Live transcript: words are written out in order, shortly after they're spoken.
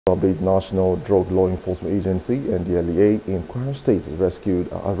The National Drug Law Enforcement Agency, Ndlea, in Kwara State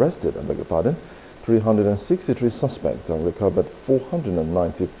arrested 363 suspects and recovered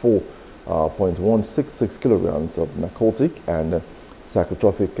 494.166 kilograms of narcotic and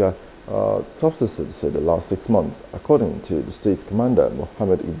psychotropic substances in the last 6 months, according to the State Commander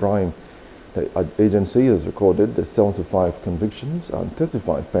Mohammed Ibrahim. The agency has recorded the 75 convictions and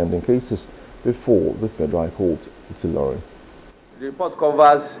 35 pending cases before the Federal Court. It's Ndlea. The report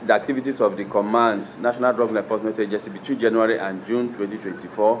covers the activities of the Command National Drug Law Enforcement Agency between January and June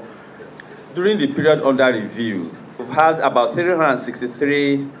 2024. During the period under review, we've had about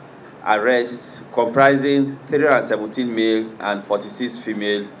 363 arrests comprising 317 males and 46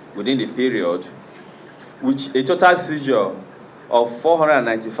 females within the period, with a total seizure of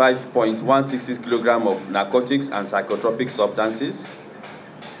 495.166 kilograms of narcotics and psychotropic substances.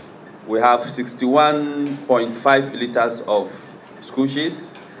 We have 61.5 liters of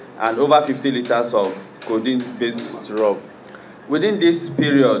squishes and over 50 liters of codeine-based syrup. Within this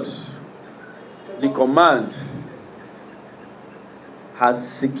period, the command has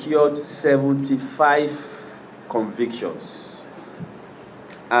secured 75 convictions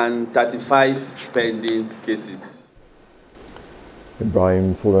and 35 pending cases.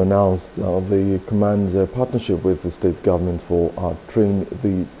 Ibrahim further announced the command's partnership with the state government for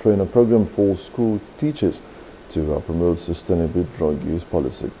the trainer program for school teachers to promote sustainable drug use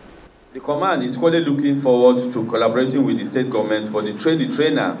policy. The command is currently looking forward to collaborating with the state government for the Train the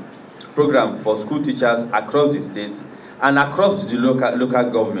Trainer program for school teachers across the state and across the local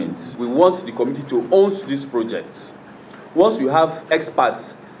government. We want the committee to own this project. Once you have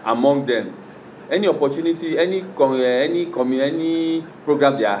experts among them, any opportunity, any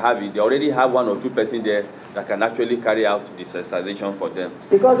program they are having, they already have 1 or 2 persons there that can actually carry out the sensitization for them.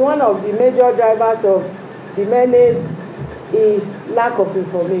 Because one of the major drivers of the menace is lack of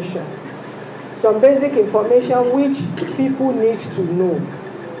information. Some basic information which people need to know.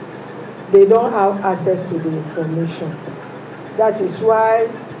 They don't have access to the information. That is why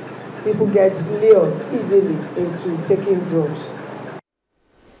people get lured easily into taking drugs.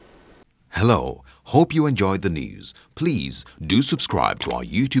 Hello, hope you enjoyed the news. Please do subscribe to our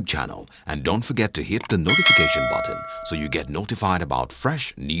YouTube channel and don't forget to hit the notification button so you get notified about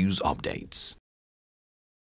fresh news updates.